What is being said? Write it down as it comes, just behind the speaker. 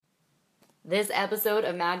This episode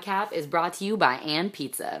of Madcap is brought to you by Ann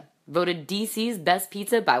Pizza, voted DC's best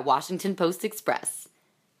pizza by Washington Post Express.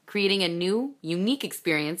 Creating a new, unique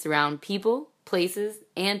experience around people, places,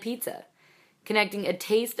 and pizza. Connecting a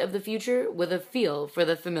taste of the future with a feel for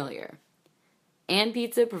the familiar. Ann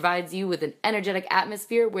Pizza provides you with an energetic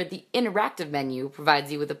atmosphere where the interactive menu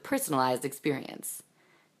provides you with a personalized experience.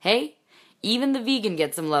 Hey, even the vegan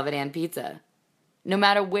gets some love at Ann Pizza. No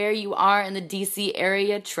matter where you are in the DC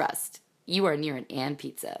area, trust, you are near an Ann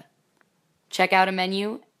Pizza. Check out a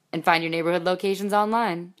menu and find your neighborhood locations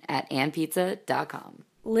online at annpizza.com.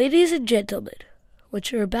 Ladies and gentlemen,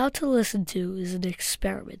 what you're about to listen to is an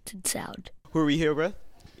experiment in sound. Who are we here with?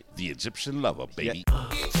 The Egyptian Lover, baby.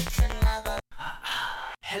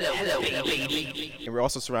 Hello, baby. And we're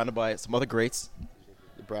also surrounded by some other greats.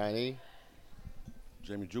 Brian E.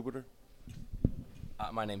 Jamie Jupiter.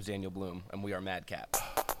 My name's Daniel Bloom, and we are Madcap.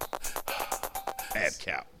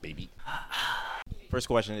 Madcap, baby. First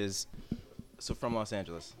question is, so from Los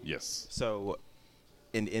Angeles. Yes. So,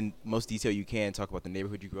 in most detail you can, talk about the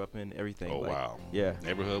neighborhood you grew up in, everything. Oh, wow. Yeah.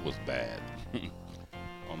 Neighborhood was bad.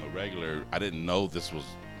 On the regular, I didn't know this was,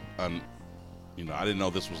 I didn't know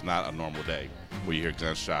this was not a normal day. Where you hear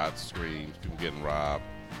gunshots, screams, people getting robbed,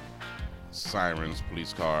 sirens,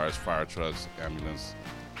 police cars, fire trucks, ambulance.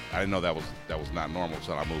 I didn't know that was not normal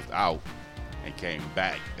until I moved out and came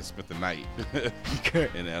back and spent the night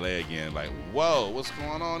in LA again. Like, whoa, what's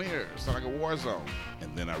going on here? It's like a war zone.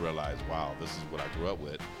 And then I realized, wow, this is what I grew up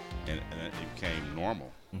with, and it became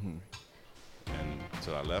normal. Mm-hmm. And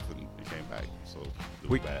until I left and it came back, so it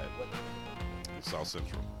was bad. In South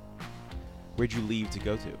Central. Where'd you leave to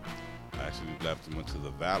go to? I actually left and went to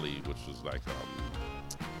the Valley, which was like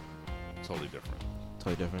totally different.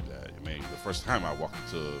 Totally different? Yeah, I mean, the first time I walked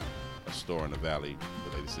into a store in the Valley,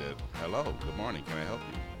 the lady said, "Hello, good morning, can I help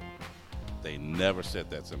you?" They never said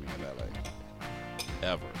that to me in LA,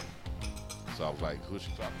 ever. So I was like, who's she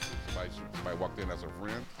talking to? Somebody walked in as a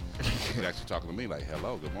friend. She's actually talking to me like,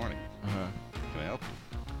 "Hello, good morning, can I help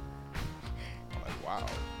you?" I'm like, wow.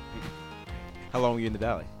 How long were you in the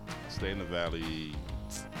Valley? I stayed in the Valley,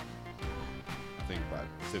 I think about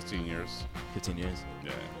 15 years. 15 years?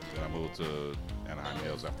 Yeah, then I moved to Anaheim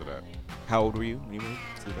Hills after that. How old were you when you moved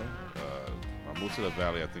to the Valley? I moved to the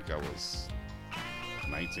Valley, I think I was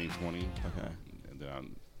 19, 20. Okay. And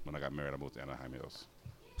then when I got married, I moved to Anaheim Hills.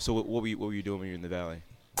 So what were you doing when you were in the Valley?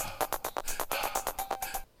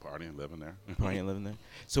 Partying, living there. Partying and living there?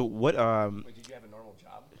 So what... Wait, did you have a normal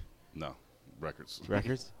job? No, records.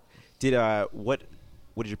 Records? What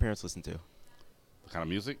did your parents listen to? What kind of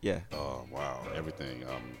music? Yeah. Oh, wow, everything.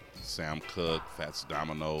 Sam Cooke, Fats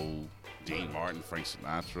Domino, Dean Martin, Frank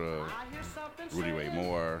Sinatra, Rudy Ray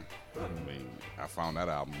Moore. I mean, I found that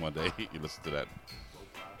album one day. You listen to that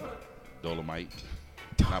Dolomite.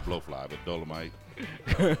 Not Blowfly, but Dolomite.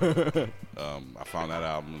 I found that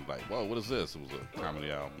album, like, whoa, what is this? It was a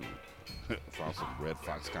comedy album. I found some Red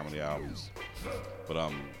Fox comedy albums.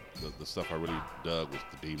 But the stuff I really dug was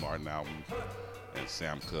the Dean Martin album and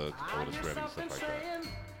Sam Cooke, Otis Redding, stuff like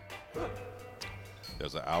that.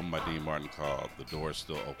 There's an album by Dean Martin called The Door Is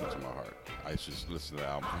Still Open to My Heart. I used to just listen to the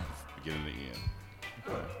album from beginning to end.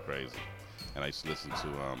 Crazy. And I used to listen to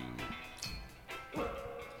all the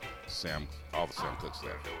Sam Cooke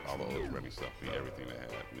stuff, all the Otis Redding stuff, everything they had.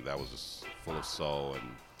 I mean, that was just full of soul, and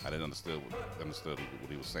I didn't understood what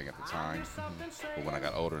he was saying at the time. But when I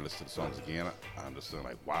got older and listened to the songs again, I understood,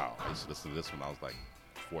 like, wow, I used to listen to this when I was like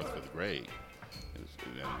 4th, 5th grade. And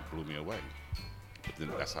it blew me away. But then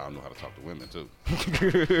that's how I know how to talk to women, too.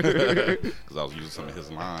 Because I was using some of his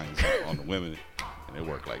lines on the women, and it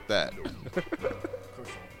worked like that.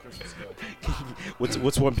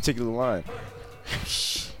 What's one particular line?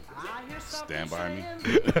 Stand by me.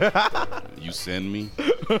 You send me.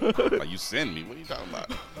 Like, you send me? What are you talking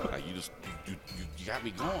about? Like, you got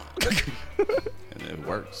me going. And it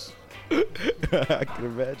works. I can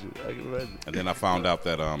imagine. And then I found out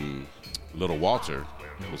that Little Walter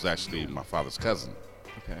was actually my father's cousin.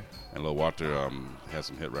 Okay. And Little Walter had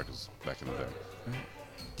some hit records back in the day.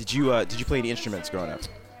 Did you play any instruments growing up?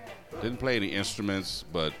 Didn't play any instruments,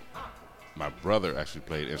 but my brother actually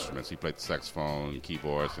played instruments. He played the saxophone and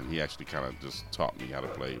keyboards, and he actually kind of just taught me how to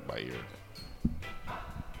play by ear.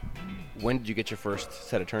 When did you get your first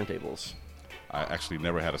set of turntables? I actually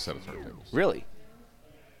never had a set of turntables. Really?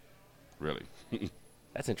 Really.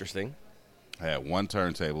 That's interesting. I had one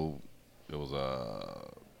turntable. It was a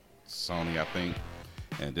Sony, I think,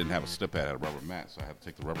 and it didn't have a slip pad. It had a rubber mat, so I had to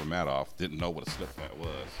take the rubber mat off. Didn't know what a slip pad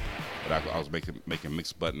was, but I was making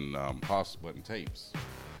mixed button pause button tapes.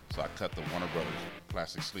 So I cut the Warner Brothers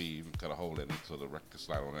plastic sleeve and cut a hole in it so the record could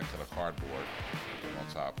slide on it, and cut a cardboard on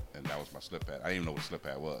top, and that was my slip pad. I didn't even know what a slip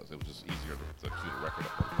pad was. It was just easier to cue the record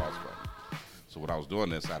up on the pause button. So when I was doing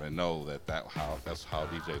this, I didn't know that's how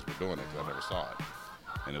DJs were doing it, because I never saw it.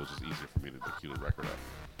 And it was just easier for me to cue the record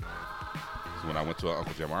up. So when I went to an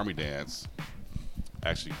Uncle Jam Army dance, I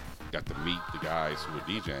actually got to meet the guys who were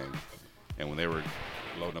DJing. And when they were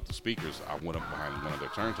loading up the speakers, I went up behind one of their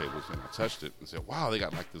turntables and I touched it and said, wow, they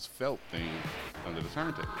got like this felt thing under the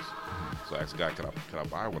turntables. So I asked the guy, could I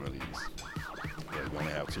buy one of these? Yeah, we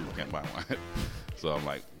only have two, we can't buy one. So I'm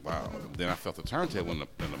like, wow. Then I felt the turntable and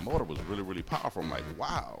the motor was really, really powerful. I'm like,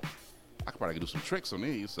 wow, I could probably do some tricks on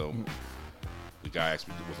these. So the guy asked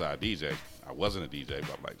me, was I a DJ? I wasn't a DJ,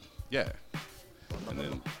 but I'm like, yeah. And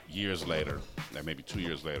then years later, like maybe 2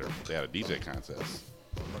 years later, they had a DJ contest.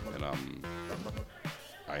 And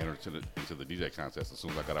I entered into the DJ contest. As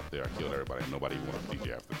soon as I got up there, I killed everybody, and nobody wanted to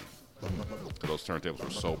DJ after me. Because those turntables were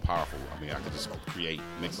so powerful. I mean, I could just create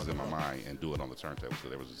mixes in my mind and do it on the turntable. So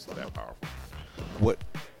they were just that powerful.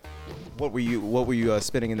 What were you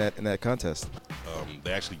spinning in that contest?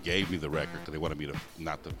 They actually gave me the record because they wanted me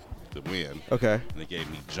to win. Okay. And they gave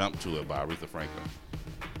me "Jump to It" by Aretha Franklin.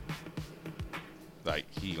 Like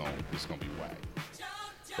it's gonna be whack.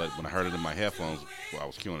 But when I heard it in my headphones while I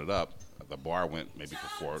was queuing it up, the bar went maybe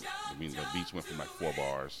for 4. I mean, the beats went from like 4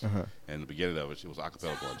 bars. And the beginning of it was a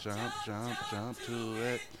cappella going, jump, jump, jump to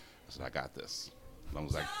it. I said, I got this. As long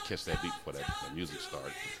as I catch that beat before that music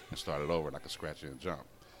started and start it over, and I could scratch it and jump.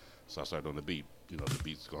 So I started doing the beat. You know, the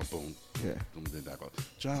beat's going boom, boom, then I go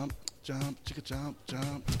jump, jump, chicka jump,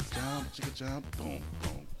 jump, jump, chicka jump, boom,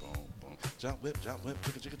 boom, boom, boom, jump, whip,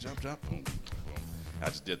 chicka jump, jump, boom, boom. I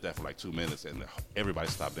just did that for like 2 minutes, and everybody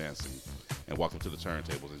stopped dancing and walked up to the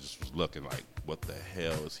turntables and just was looking like, what the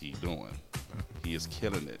hell is he doing? He is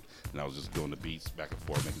killing it. And I was just doing the beats back and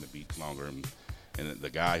forth, making the beats longer. And the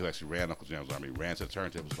guy who actually ran Uncle Jam's Army ran to the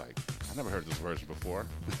turntables like, I never heard this version before.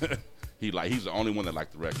 He's the only one that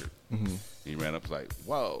liked the record. He ran up like,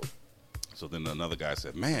 whoa. So then another guy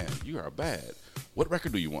said, man, you are bad. What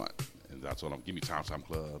record do you want? And I told him, give me Tom Tom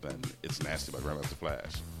Club and It's Nasty by Grandmaster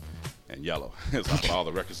Flash. And Yellow. So I put all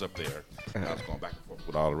the records up there. And I was going back and forth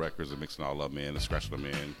with all the records and mixing all of them in and scratching them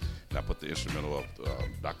in. And I put the instrumental of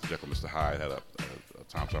Dr. Jekyll, Mr. Hyde had a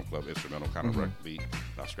Tom Tom Club instrumental kind of record beat. And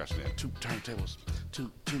I was scratching in two turntables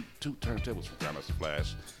from Grandmaster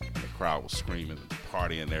Flash. And the crowd was screaming and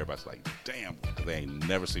partying. And everybody's like, damn, because they ain't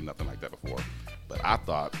never seen nothing like that before. But I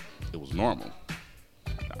thought it was normal.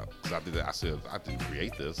 Because I did that. I said, I didn't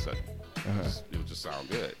create this. It would just sound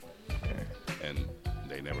good. And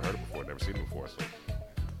they never heard it before, never seen it before, so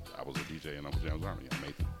I was a DJ in Uncle Jam's Army.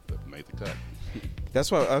 I made the cut.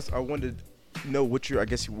 That's why I wanted to know what your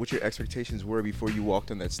expectations were before you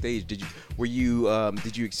walked on that stage. Did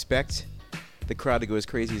you expect the crowd to go as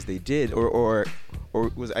crazy as they did, or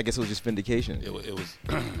was it was just vindication? It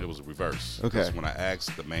was a reverse. Okay. When I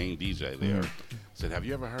asked the main DJ there, I said, "Have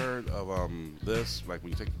you ever heard of this? Like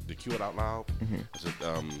when you take the cue it out loud?" I said,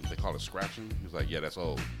 "They call it scratching." He was like, "Yeah, that's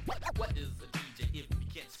old." What is a DJ if you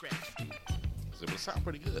can't scratch? I said, "But it sounds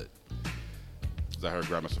pretty good." Because I heard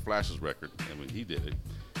Grandmaster Flash's record, and when he did it,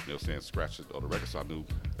 they were saying scratch it on the record, so I knew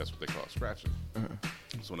that's what they call scratching.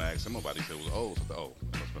 So when I asked him about it, he said it was old. So I said,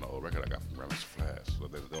 it must have been an old record I got from Grandmaster Flash. So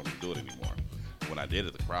they don't even do it anymore. But when I did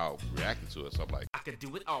it, the crowd reacted to it, so I'm like, I could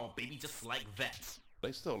do it all, baby, just like that.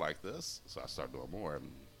 They still like this. So I started doing more,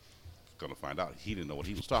 and gonna find out he didn't know what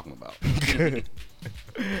he was talking about.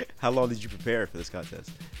 How long did you prepare for this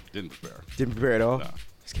contest? Didn't prepare. Didn't prepare at all? No.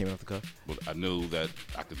 Just came off the cuff? But I knew that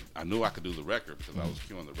I knew I could do the record because I was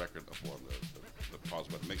queuing the record up on the pause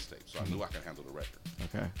button mixtape. So I knew I could handle the record.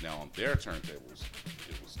 Okay. Now on their turntables,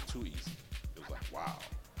 it was too easy. It was like, wow,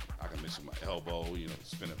 I can mix with my elbow,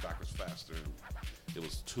 spin it backwards faster. It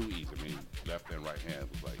was too easy. I mean, left and right hand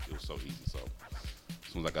was like, it was so easy. So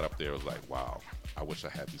as soon as I got up there, it was like, wow, I wish I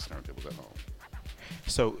had these turntables at home.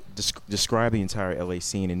 So describe the entire LA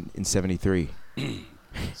scene in 73.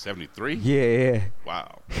 73? Yeah.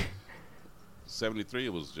 Wow. 73,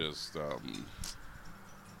 it was just,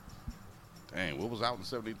 dang, what was out in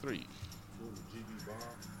 73?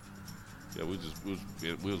 Yeah,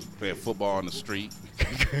 we was playing football on the street.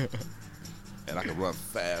 And I could run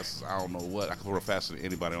fast. I don't know what. I could run faster than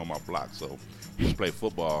anybody on my block. So we just played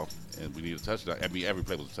football, and we needed a touchdown. I mean, every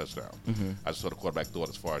play was a touchdown. I just saw the quarterback throw it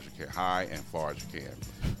as far as you can, high and far as you can.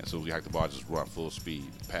 And so we had the ball just run full speed,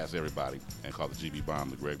 pass everybody, and call the GB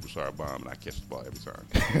bomb, the Greg Broussard bomb, and I catch the ball every time.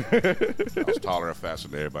 I was taller and faster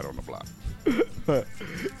than everybody on the block.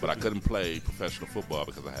 But I couldn't play professional football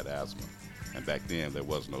because I had asthma. And back then, there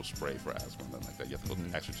was no spray for asthma, nothing like that. You have to go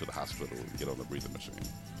actually to the hospital and get on the breathing machine.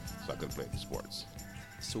 So I couldn't play any sports.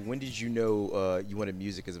 So when did you know you wanted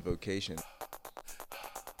music as a vocation?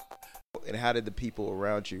 And how did the people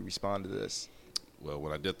around you respond to this? Well,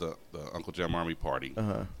 when I did the Uncle Jam Army party,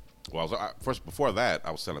 Uh-huh. well, before that,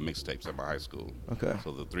 I was selling mixtapes at my high school. Okay.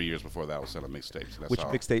 So the 3 years before that, I was selling mixtapes. That's Which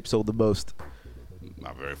how- mixtape sold the most?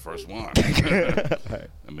 My very first one. I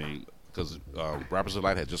mean, because Rappers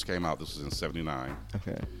Delight had just came out. This was in '79.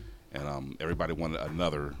 Okay. And everybody wanted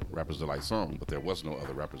another Rappers Delight song, but there was no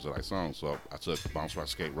other Rappers Delight song. So I took Bounce Rock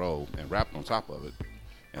Skate Roll and rapped on top of it,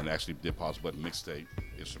 and actually did Pause Button mixtape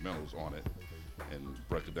instrumentals on it, and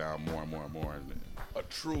broke it down more and more and more. And A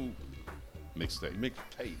true mixtape.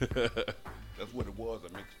 mixtape. That's what it was, a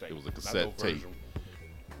mixtape. It was a Not cassette no tape. version.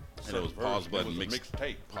 And it was Pause Button It was a mix.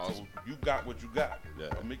 mixtape. Pause. So you got what you got. Yeah.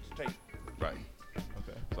 A mixtape. Right.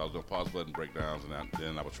 Okay. So I was doing Pause Button breakdowns, and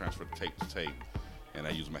then I would transfer tape to tape, and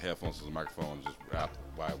I used my headphones as a microphone and just rap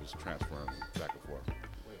while I was transferring back and forth.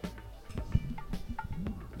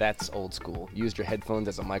 That's old school. Used your headphones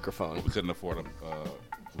as a But microphone. we couldn't afford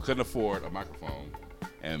a microphone,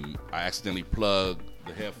 and I accidentally plugged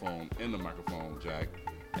the headphone in the microphone jack,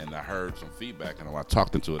 and I heard some feedback, and when I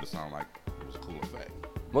talked into it, it sounded like it was a cool effect.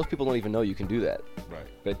 Most people don't even know you can do that, Right.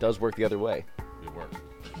 but it does work the other way. It worked.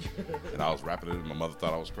 And I was rapping it, and my mother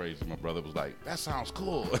thought I was crazy. My brother was like, "That sounds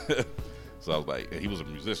cool." So I was like, and he was a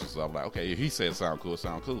musician, so I was like, okay, if he said it sound cool, it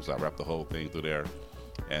sound cool. So I rapped the whole thing through there.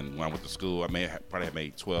 And when I went to school, probably had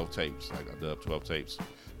made 12 tapes. Like I dubbed 12 tapes.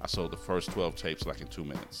 I sold the first 12 tapes like in 2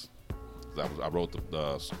 minutes. 'Cause I wrote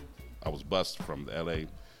I was bused from the LA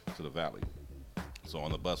to the Valley. So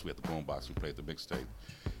on the bus, we had the boombox. We played the mixtape.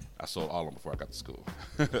 I sold all of them before I got to school.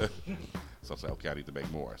 So I said, okay, I need to make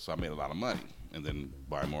more. So I made a lot of money. And then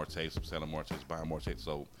buying more tapes, selling more tapes, buying more tapes.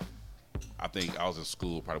 So I think I was in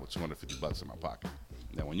school probably with $250 in my pocket.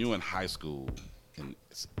 Now, when you're in high school, and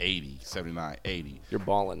it's 80, 79, 80, You're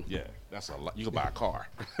balling. yeah, that's a lot. You could buy a car.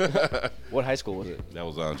 What high school was it? That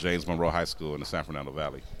was James Monroe High School in the San Fernando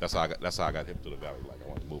Valley. That's how I got hip to the Valley. Like I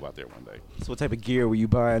wanted to move out there one day. So what type of gear were you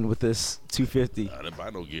buying with this 250? I didn't buy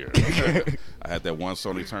no gear. I had that one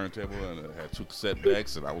Sony turntable and it had 2 cassette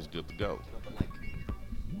decks, and I was good to go.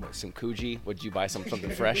 What, some Coogee? Would you buy something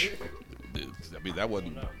fresh? I mean, that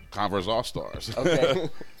wasn't Converse All Stars. Okay.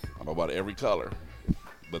 I'm about every color.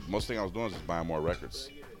 But most thing I was doing was just buying more records.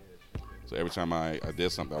 So every time I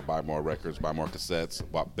did something, I'd buy more records, buy more cassettes,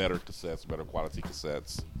 bought better cassettes, better quality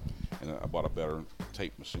cassettes, and I bought a better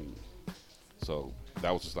tape machine. So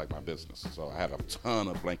that was just like my business. So I had a ton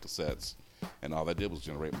of blank cassettes, and all that did was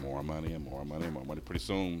generate more money and more money and more money. Pretty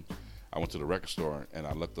soon, I went to the record store, and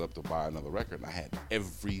I looked up to buy another record, and I had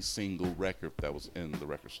every single record that was in the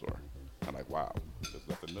record store. I'm like, wow, there's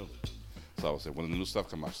nothing new. So I said, when the new stuff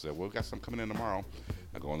come out, she said, well, we got something coming in tomorrow.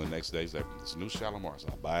 I go on the next day, say, it's new Shalimar. So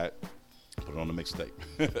I buy it, put it on the mixtape.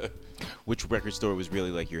 Which record store was really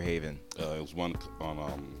like your haven? It was one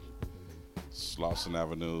on Slauson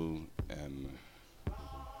Avenue and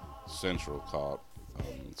Central called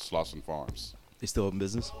Slauson Farms. They still in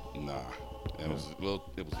business? Nah. And it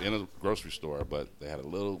was in a grocery store, but they had a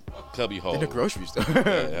little cubby hole. In a grocery store? Yeah,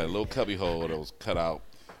 it had a little cubby hole that was cut out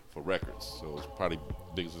for records. So it was probably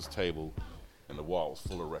big as this table, and the wall was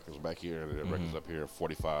full of records back here, and there were records up here,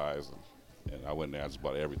 45s, and I went there, I just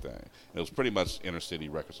bought everything. And it was pretty much inner city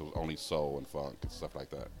records, so it was only soul and funk and stuff like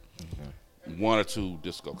that. One or two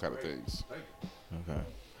disco kind of things. Okay.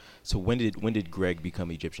 So when did Greg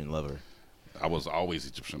become Egyptian Lover? I was always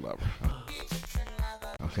Egyptian Lover.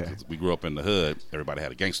 Okay. We grew up in the hood. Everybody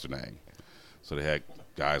had a gangster name. So they had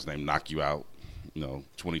guys named Knock You Out,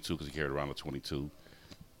 22 because he carried around a 22.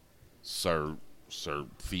 Sir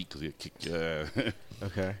Feet because he'd kick you.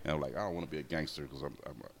 Okay. And I'm like, I don't want to be a gangster because I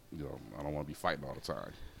don't want to be fighting all the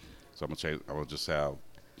time. So I'm gonna change. I want to just have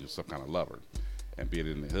some kind of lover. And being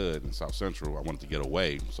in the hood in South Central, I wanted to get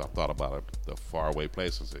away. So I thought about the faraway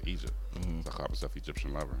places in Egypt. So I called myself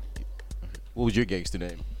Egyptian Lover. What was your gangster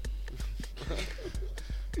name?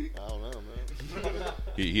 I don't know, man.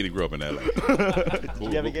 He didn't grow up in L.A. Did you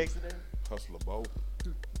have a gangster name? Hustler Bo.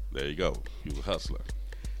 There you go. He was a hustler.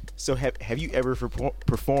 So have you ever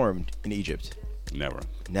performed in Egypt? Never.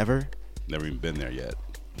 Never? Never even been there yet.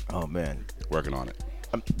 Oh man. Working on it.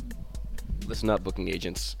 Listen up, booking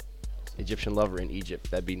agents. Egyptian Lover in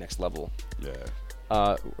Egypt. That'd be next level.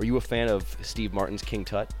 Yeah. Were you a fan of Steve Martin's King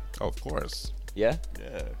Tut? Oh, of course. Yeah?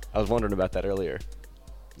 Yeah. I was wondering about that earlier.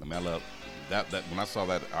 I mean, I love that. When I saw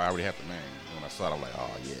that, I already had the name. When I saw it, I was like,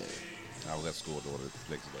 oh yeah. I was at school doing it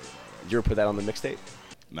the next day. Did you ever put that on the mixtape?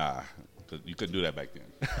 Nah, cause you couldn't do that back then.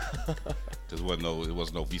 Cause it wasn't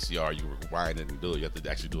no VCR. You rewind it and do it. You have to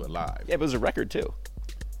actually do it live. Yeah, but it was a record too.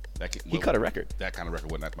 He cut a record. That kind of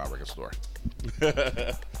record wasn't at my record store. You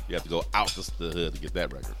have to go out the hood to get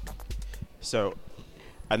that record. So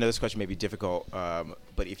I know this question may be difficult,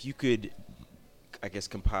 but if you could, I guess,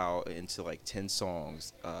 compile into like 10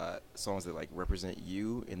 songs, songs that like represent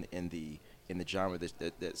you in the genre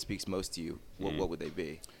that speaks most to you, what would they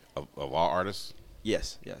be? Of all artists,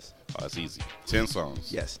 Yes. oh, that's easy. 10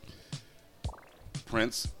 songs. Yes.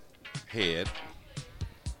 Prince, Head.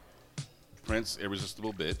 Prince,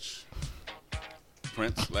 Irresistible Bitch.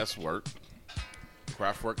 Prince, Let's Work.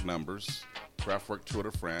 Kraftwerk, Numbers. Kraftwerk, Tour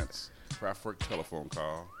de France. Kraftwerk, Telephone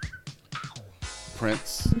Call.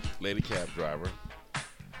 Prince, Lady Cab Driver.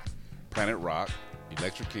 Planet Rock.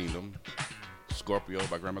 Electric Kingdom. Scorpio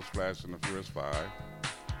by Grandma's Flash and the Furious Five.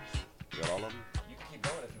 You got all of them? You can keep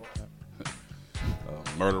going if you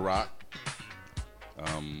want. Murder Rock.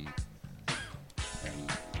 And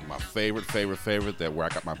my favorite that where I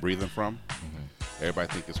got my breathing from. Everybody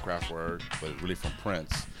think it's Kraftwerk, but it's really from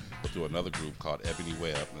Prince, but through another group called Ebony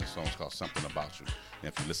Webb, and the song's called Something About You.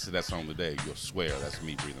 And if you listen to that song today, you'll swear that's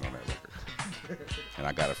me breathing on that record. And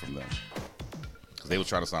I got it from them. Because they were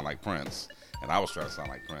trying to sound like Prince, and I was trying to sound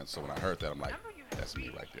like Prince. So when I heard that, I'm like, that's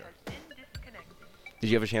me right there. Did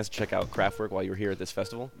you have a chance to check out Kraftwerk while you were here at this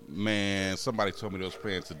festival? Man, somebody told me they was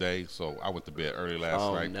playing today, so I went to bed early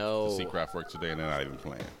last night no. to see Kraftwerk today, and they're not even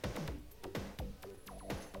playing.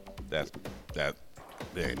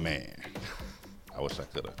 Man, I wish I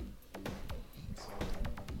could have.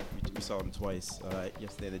 We saw them twice,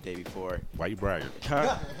 yesterday and the day before. Why you bragging?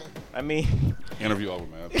 I mean, Interview over,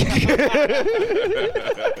 man.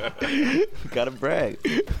 gotta brag.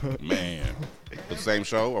 Man, the same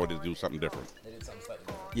show, or did they do something different?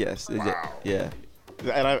 Yes. Wow. Yeah.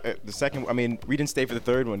 And the second, I mean, we didn't stay for the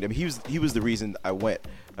third one. I mean, he was the reason I went,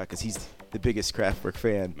 because he's the biggest Kraftwerk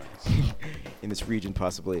fan in this region,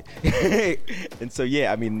 possibly. And so,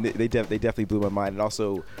 yeah, I mean, they definitely blew my mind, and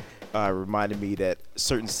also reminded me that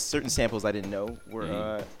certain samples I didn't know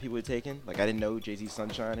were people had taken. Like, I didn't know Jay-Z's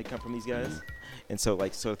Sunshine had come from these guys, and so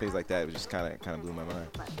like sort of things like that, it was just kind of blew my mind.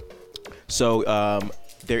 So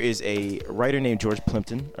there is a writer named George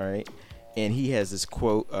Plimpton, all right. And he has this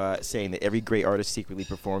quote saying that every great artist secretly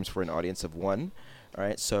performs for an audience of one. All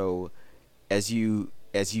right. So, as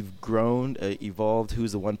you've grown, evolved,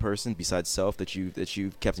 who's the one person besides self that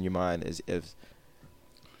you've kept in your mind as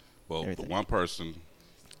Well, everything? the one person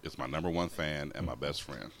is my number one fan and my best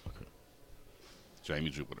friend,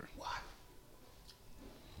 Jamie Jupiter. Wow.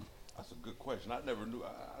 That's a good question. I never knew.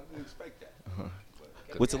 I didn't expect that.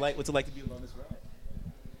 What's it like to be on this ride?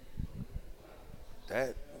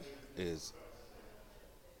 That is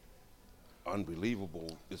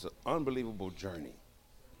unbelievable. It's an unbelievable journey.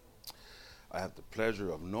 I have the pleasure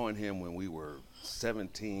of knowing him when we were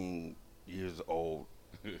 17 years old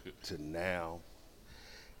to now,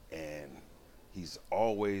 and he's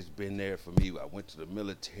always been there for me. I went to the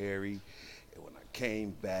military, and when I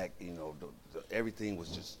came back, you know, everything was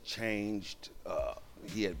just changed.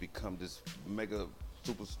 He had become this mega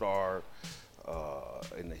superstar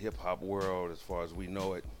in the hip hop world, as far as we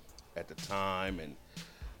know it at the time, and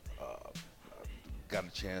got a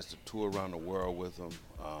chance to tour around the world with him.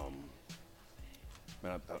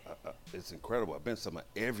 Man, it's incredible. I've been somewhere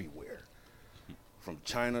everywhere, from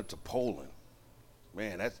China to Poland.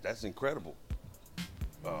 Man, that's incredible.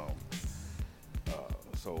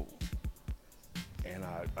 And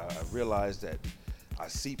I realized that I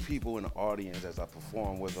see people in the audience as I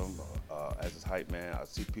perform with them, as his hype man. I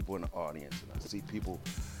see people in the audience, and I see people,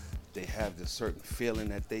 they have this certain feeling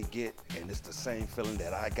that they get, and it's the same feeling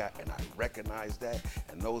that I got, and I recognize that,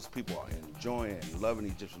 and those people are enjoying and loving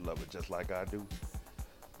Egyptian Lover just like I do.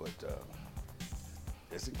 But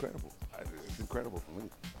it's incredible. It's incredible for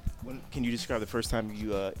me. Can you describe the first time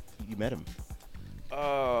you met him?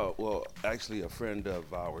 Well, actually, a friend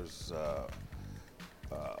of ours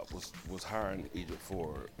was hiring Egypt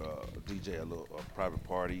for DJ a private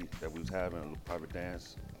party that we was having, a little private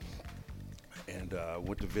dance, and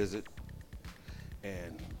went to visit.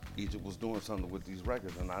 And Egypt was doing something with these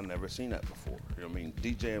records, and I never seen that before. You know what I mean?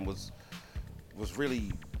 DJing was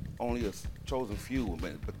really only a chosen few,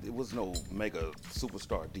 but it was no mega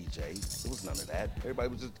superstar DJ. It was none of that. Everybody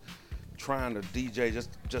was just trying to DJ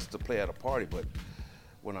just to play at a party. But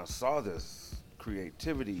when I saw this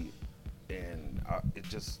creativity, and it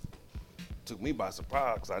just took me by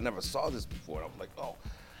surprise, because I never saw this before. And I was like, oh,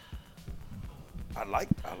 I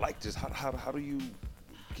like this. How do you?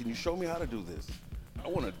 Can you show me how to do this? I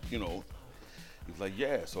want to, you know. He was like,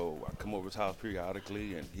 yeah. So I come over to his house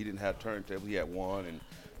periodically, and he didn't have turntable. He had one, and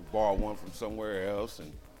we borrowed one from somewhere else.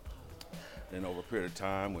 And then over a period of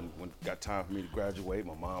time, when got time for me to graduate,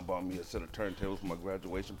 my mom bought me a set of turntables for my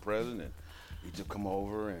graduation present, and he just come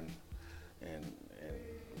over and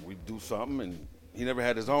we do something, and he never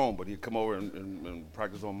had his own, but he'd come over and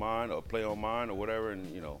practice on mine or play on mine or whatever, and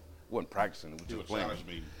wasn't practicing. He would playing. challenge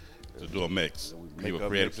me to do a mix. we'd He make would up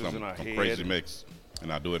create mixes some in our head. crazy mix,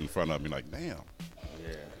 and I'd do it in front of me like, damn. Yeah,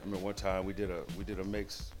 I remember one time we did a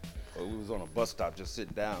mix. We was on a bus stop, just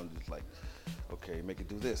sitting down, just like, okay, make it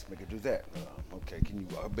do this, make it do that. Okay,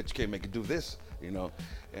 I bet you can't make it do this, And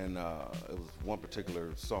it was one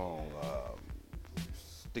particular song,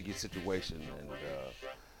 "Sticky Situation," and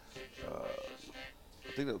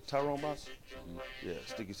I think that was Tyrone Boss. Yeah,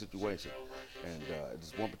 "Sticky Situation," and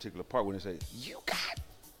this one particular part when they say, "You got,"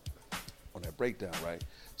 on that breakdown, right?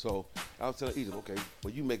 So I was telling Egypt, okay,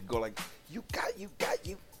 well, you make it go like, "You got, you got,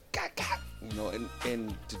 you got,"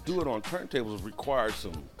 and to do it on turntables requires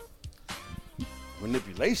some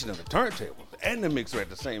manipulation of the turntable and the mixer at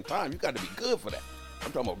the same time. You got to be good for that.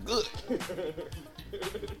 I'm talking about good.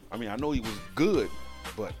 I mean, I know he was good,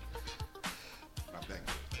 but Not that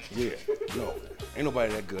good. yeah, no, ain't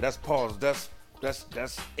nobody that good. That's pause. That's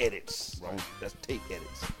edits, right? That's tape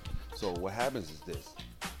edits. So what happens is this: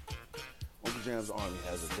 Uncle Jam's Army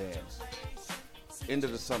has a dance, end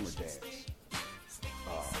of the summer dance,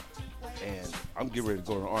 and I'm getting ready to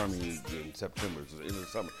go to the Army in September. It's the end of the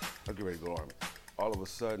summer. I'm getting ready to go to the Army. All of a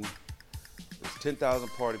sudden, there's 10,000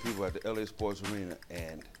 party people at the LA Sports Arena,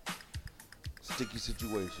 and Sticky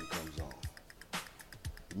Situation comes on.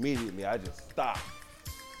 Immediately, I just stop,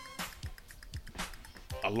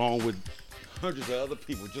 along with hundreds of other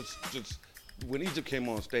people. Just when Egypt came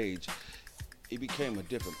on stage, he became a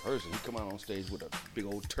different person. He come out on stage with a big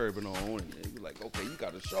old turban on, and you're like, okay, you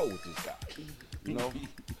got a show with this guy,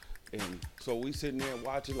 And so we sitting there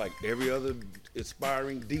watching like every other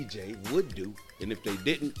aspiring DJ would do, and if they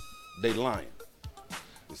didn't, they lying.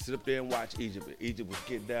 We sit up there and watch Egypt. Egypt was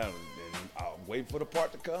getting down, and I was waiting for the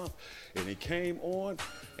part to come, and he came on,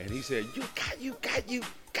 and he said, "You got.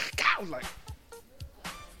 I was like,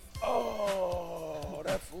 oh,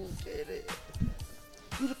 that fool did it.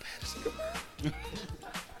 You the baddest in the world.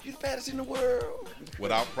 You the baddest in the world.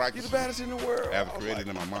 Without You practice, the baddest in the world." I have I was created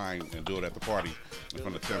like, in my mind and do it at the party in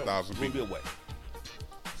front of 10,000 blew me people. away.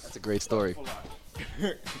 That's a great story.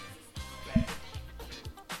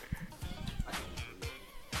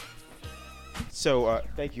 So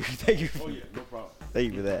thank you. Oh yeah, no problem.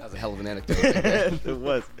 Thank you for That that. was a hell of an anecdote. It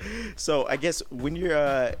was. So I guess when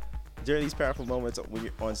you're during these powerful moments when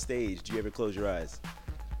you're on stage, do you ever close your eyes?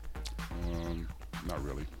 Not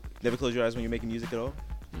really. Never close your eyes when you're making music at all?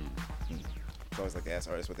 It's always like to ask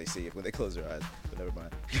artists what they see when they close their eyes, but never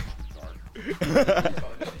mind.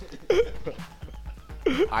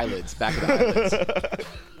 Eyelids, back of the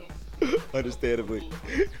eyelids. Understandably.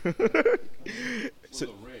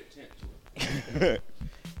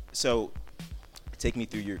 So, take me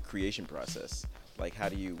through your creation process. Like, how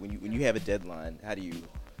do you, when you have a deadline, how do you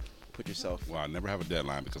put yourself? Well, I never have a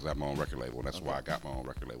deadline because I have my own record label. That's why I got my own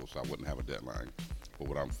record label, so I wouldn't have a deadline. But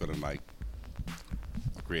what I'm feeling like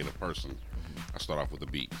a creative person, I start off with a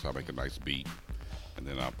beat. So I make a nice beat, and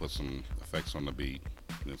then I put some effects on the beat,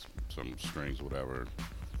 and then some strings or whatever,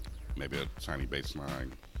 maybe a tiny bass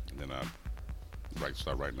line, and then I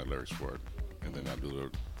start writing the lyrics for it, and then I do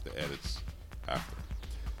the edits after.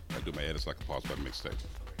 I do my edits like a pause button mixtape.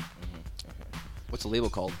 What's the label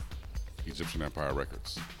called? Egyptian Empire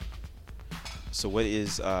Records. So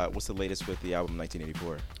what's the latest with the album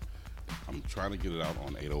 1984? I'm trying to get it out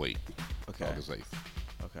on 808, Okay. August 8th.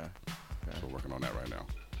 Okay. So we're working on that right now,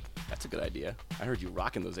 That's a good idea. I heard you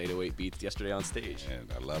rocking those 808 beats yesterday on stage.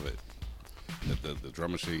 and I love it. The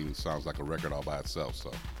drum machine sounds like a record all by itself,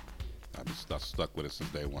 so I've stuck with it since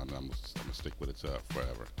day one, and I'm gonna stick with it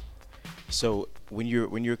forever. So when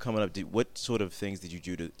you're coming up, what sort of things did you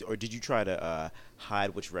do or did you try to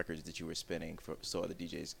hide which records that you were spinning so other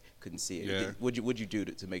DJs couldn't see it? Yeah. What'd you do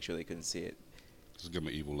to make sure they couldn't see it? Just give me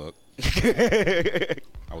an evil look.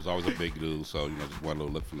 I was always a big dude, so just one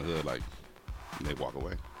little look from the hood, like, and they walk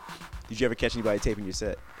away. Did you ever catch anybody taping your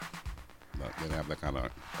set? But they didn't have that kind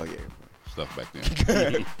of Oh yeah. stuff back then.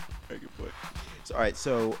 Very good point. So all right,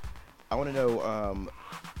 so I want to know.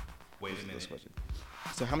 Wait a minute.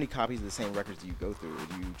 So how many copies of the same records do you go through, or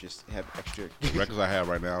do you just have extra? The records I have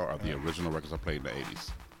right now are the original records I played in the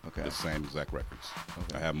 80s. Okay. The same exact records.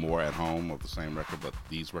 Okay. I have more at home of the same record, but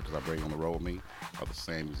these records I bring on the road with me are the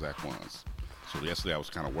same exact ones. So yesterday I was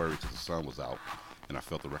kind of worried because the sun was out, and I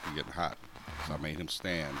felt the record getting hot. So I made him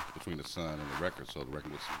stand between the sun and the record so the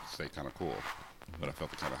record would stay kind of cool. But I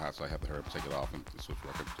felt it kind of hot, so I had to hurry up and take it off and switch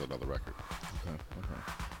record to another record. Okay.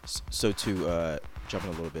 So to jump in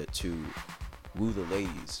a little bit, to woo the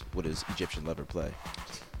ladies, what does Egyptian Lover play?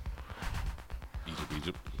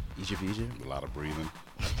 Egypt. Egypt. A lot of breathing.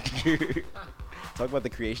 Talk about the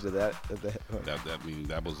creation of that.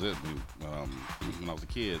 That was it. When I was a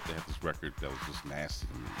kid, they had this record that was just nasty,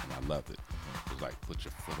 and I loved it. It was like, put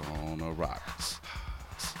your foot on a rock.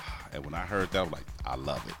 And when I heard that, I was like, I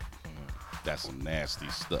love it. That's some nasty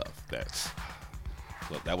stuff.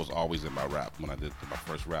 So that was always in my rap. When I did my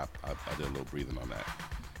first rap, I did a little breathing on that.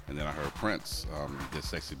 And then I heard Prince did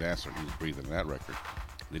Sexy Dancer. He was breathing in that record.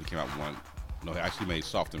 And then he came out with one. No, he actually made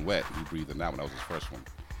Soft and Wet. He breathed in that one. That was his first one.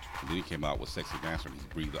 And then he came out with Sexy Dancer, and he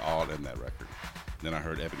breathed all in that record. And then I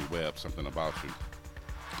heard Ebony Webb, Something About You,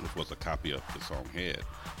 which was a copy of the song Head.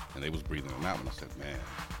 And they was breathing in that one. I said, man,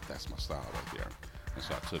 that's my style right there. And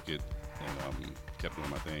so I took it and kept doing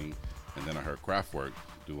my thing. And then I heard Kraftwerk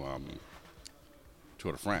do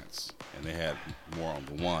Tour de France. And they had more on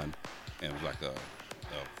the one. And it was like a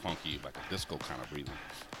funky, like a disco kind of breathing.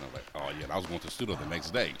 And I was like, oh yeah. And I was going to the studio the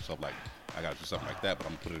next day. So I'm like, I got to do something like that, but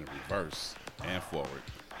I'm going to put it in reverse and forward.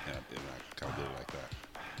 And I kind of did it like that.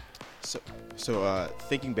 So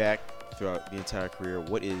thinking back throughout the entire career,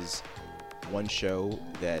 what is one show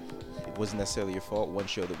that it wasn't necessarily your fault, one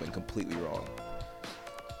show that went completely wrong?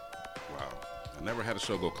 Wow. I never had a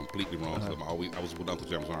show go completely wrong. So I was with Uncle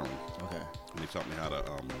Jam's Army. Okay. And they taught me how to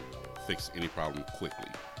fix any problem quickly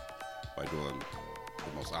by doing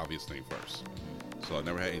the most obvious thing first. So I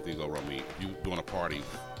never had anything go wrong. If you're doing a party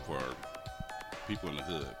for people in the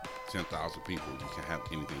hood, 10,000 people, you can't have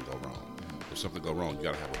anything go wrong. If something go wrong, you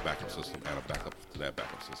got to have a backup system and a backup to that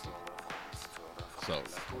backup system. So,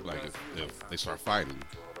 like, if they start fighting,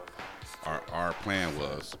 our plan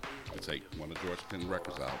was to take one of George Clinton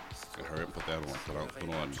records out and hurry up and put that on.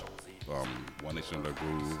 Put on One Nation Under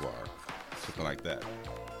Groove or something like that.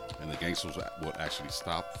 And the gangsters would actually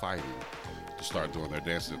stop fighting to start doing their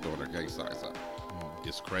dances and throwing their gang signs up.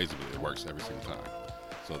 It's crazy, but it works every single time.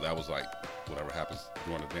 So that was like, whatever happens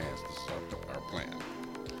during the dance, this is our plan.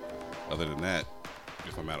 Other than that,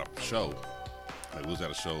 if I'm at a show, I was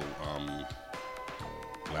at a show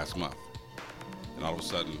last month, and all of a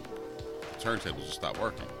sudden, the turntables just stopped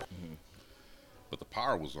working. But the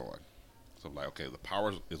power was on. So I'm like, okay, the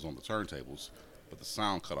power is on the turntables, but the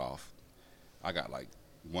sound cut off. I got like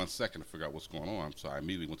 1 second to figure out what's going on, so I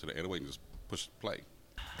immediately went to the 808 and just pushed play.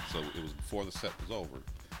 So it was before the set was over,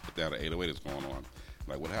 but now the 808 is going on.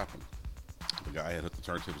 Like, what happened? The guy had hooked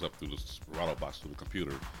the turntables up through the Serato box through the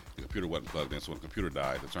computer. The computer wasn't plugged in, so when the computer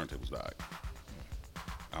died, the turntables died.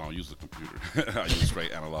 I don't use the computer. I use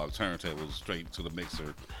straight analog turntables straight to the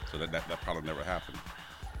mixer, so that probably never happened.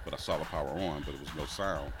 But I saw the power on, but it was no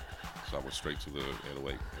sound, so I went straight to the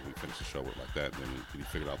 808, and we finished the show with like that. And then when he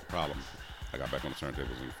figured out the problem, I got back on the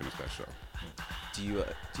turntables and we finished that show. Do you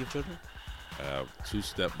have children? I have 2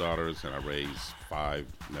 stepdaughters, and I raised 5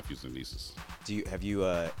 nephews and nieces. Have you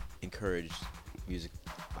encouraged music?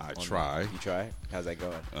 I try. You try? How's that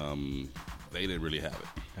going? They didn't really have it.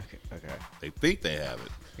 Okay. They think they have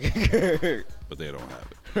it, but they don't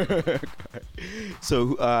have it.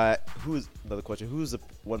 So, who's another question? Who's the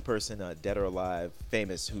one person, dead or alive,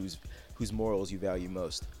 famous, whose morals you value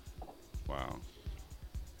most? Wow.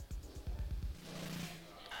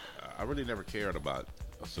 I really never cared about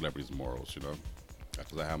a celebrity's morals, you know,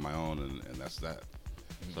 because I have my own, and that's that.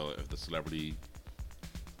 So if the celebrity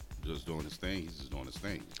just doing his thing, he's just doing his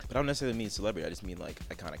thing. But I don't necessarily mean celebrity. I just mean like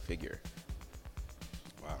iconic figure.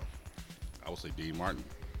 Wow. I would say Dean Martin.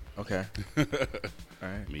 Okay. All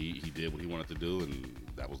right. He did what he wanted to do, and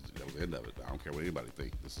that was the end of it. I don't care what anybody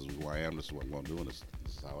thinks. This is who I am. This is what I'm going to do, and this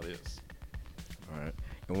is how it is. All right.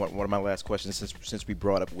 And one of my last questions, since we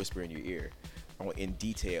brought up Whisper in Your Ear, I want in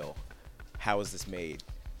detail, how is this made?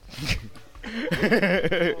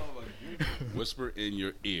 Whisper in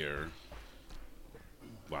Your Ear.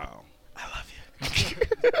 Wow. I love you.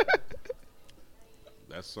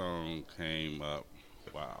 That song came up.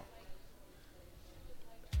 Wow.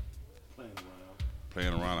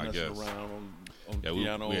 Playing around, I guess. Around on Yeah,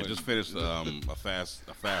 piano. we had just finished a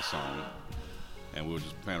fast song, and we were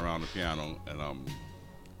just playing around the piano, and I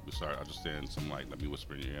just saying something like, "Let me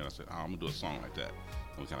whisper in your ear," and I said, "I'm gonna do a song like that,"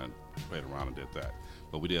 and we kind of played around and did that.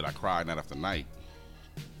 But we did I Cried Night After Night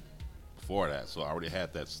before that, so I already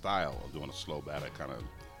had that style of doing a slow battle kind of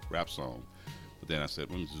rap song. But then I said,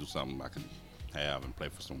 let me just do something I can have and play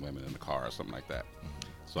for some women in the car or something like that.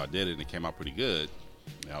 So I did it, and it came out pretty good.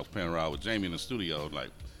 And I was playing around with Jamie in the studio, and like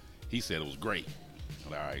he said it was great.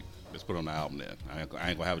 All right, let's put it on the album then. I ain't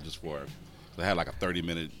gonna have it just for. So I had like a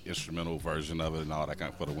 30-minute instrumental version of it and all that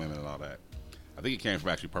kind of for the women and all that. I think it came from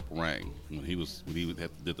actually Purple Rain when he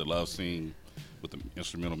did the love scene with the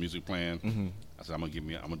instrumental music playing. Mm-hmm. I said I'm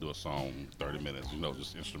gonna do a song 30 minutes,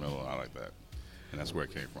 just instrumental and all like that, and that's where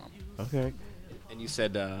it came from. Okay. And you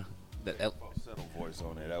said falsetto voice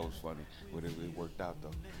on there. That was funny. But it worked out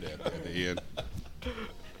though. Yeah, at the end.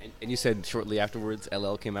 And you said shortly afterwards,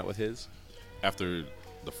 LL came out with his. After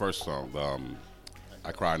the first song,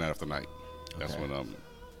 I Cry Night After Night. That's Okay. when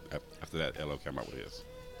after that LL came out with his.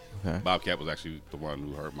 Okay. Bobcat was actually the one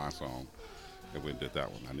who heard my song and went and did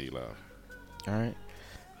that one. I Need Love. All right.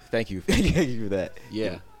 Thank you. Thank you for that.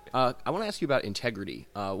 Yeah. I want to ask you about integrity.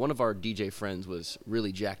 One of our DJ friends was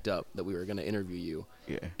really jacked up that we were going to interview you.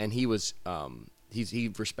 Yeah. And he was,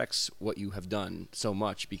 he respects what you have done so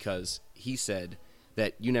much because he said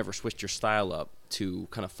that you never switched your style up to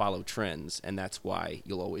kind of follow trends, and that's why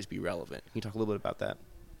you'll always be relevant. Can you talk a little bit about that?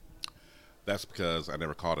 That's because I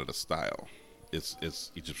never called it a style.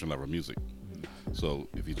 It's Egyptian Lover music. So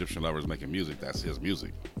if Egyptian Lover is making music, that's his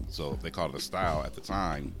music. So if they called it a style at the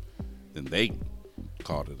time, then they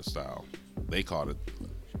called it a style. They called it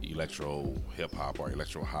electro hip hop or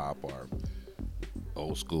electro hop or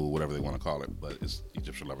old school, whatever they want to call it. But it's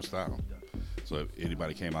Egyptian Lover style. So if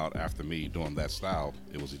anybody came out after me doing that style,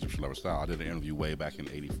 it was Egyptian Lover style. I did an interview way back in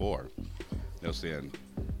 '84. They were saying,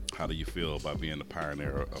 "How do you feel about being the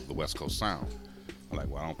pioneer of the West Coast sound?" I'm like,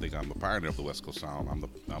 well, I don't think I'm the pioneer of the West Coast sound.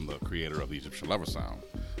 I'm the creator of the Egyptian Lover sound.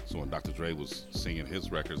 So when Dr. Dre was singing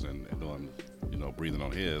his records and doing, breathing on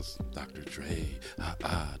his, Dr. Dre,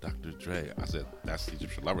 Dr. Dre, I said, that's the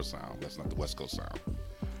Egyptian Lover sound. That's not the West Coast sound.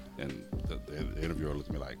 And the interviewer looked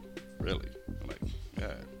at me like, really? I'm like,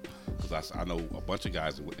 yeah. Because I know a bunch of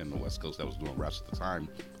guys in the West Coast that was doing raps at the time.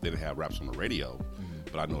 They didn't have raps on the radio.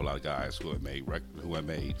 But I know a lot of guys who had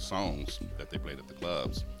made songs that they played at the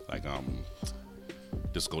clubs. Like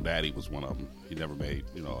Disco Daddy was one of them. He never made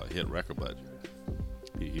a hit record, but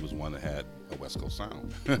he was one that had a West Coast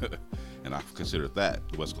sound, and I considered that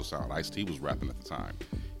the West Coast sound. Ice-T was rapping at the time.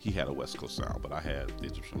 He had a West Coast sound, but I had the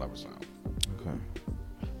Egyptian Lover sound. Okay.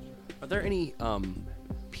 Are there any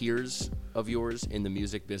peers of yours in the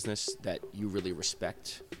music business that you really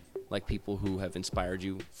respect, like people who have inspired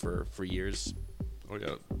you for years? Oh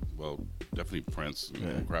yeah, well, definitely Prince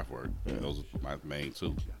and Kraftwerk. Yeah. Those are my main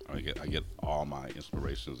two. I get all my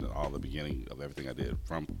inspirations and all the beginning of everything I did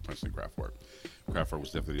from Prince and Kraftwerk. Kraftwerk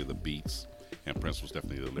was definitely the beats, and Prince was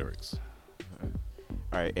definitely the lyrics.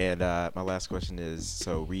 All right, and my last question is: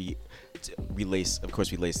 so we lace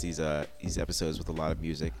these episodes with a lot of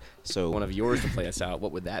music. So One of yours to play us out.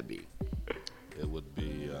 What would that be? It would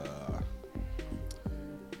be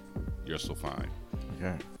You're So Fine.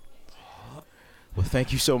 Okay. Well,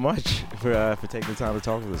 thank you so much for taking the time to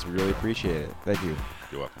talk with us. We really appreciate it. Thank you.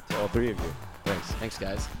 You're welcome. To all three of you. Thanks. Thanks,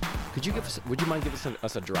 guys. Would you mind giving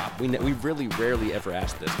us a drop? We really rarely ever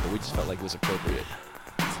ask this, but we just felt like it was appropriate.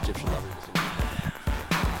 It's Egyptian Lover.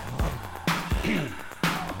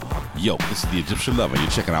 Yo, this is the Egyptian Lover. You're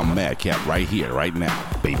checking out Madcap right here, right now.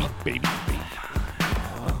 Baby, baby, baby.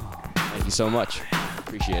 Thank you so much.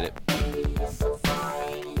 Appreciate it. Enjoy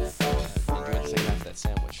the second half of that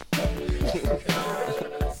sandwich.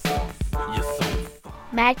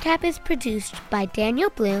 Madcap is produced by Daniel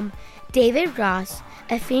Bloom, David Ross,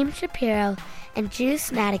 Efim Shapiro, and Drew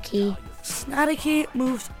Snaticky. Snaticky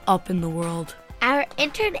moves up in the world. Our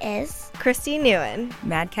intern is Christy Newen.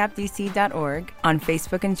 MadcapDC.org, on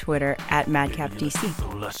Facebook and Twitter at MadcapDC. So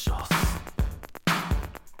luscious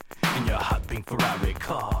in your hot pink Ferrari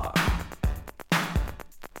car.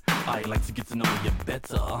 I like to get to know you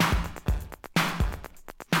better,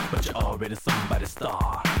 but you're already somebody's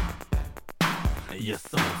star. You're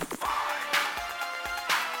so fine.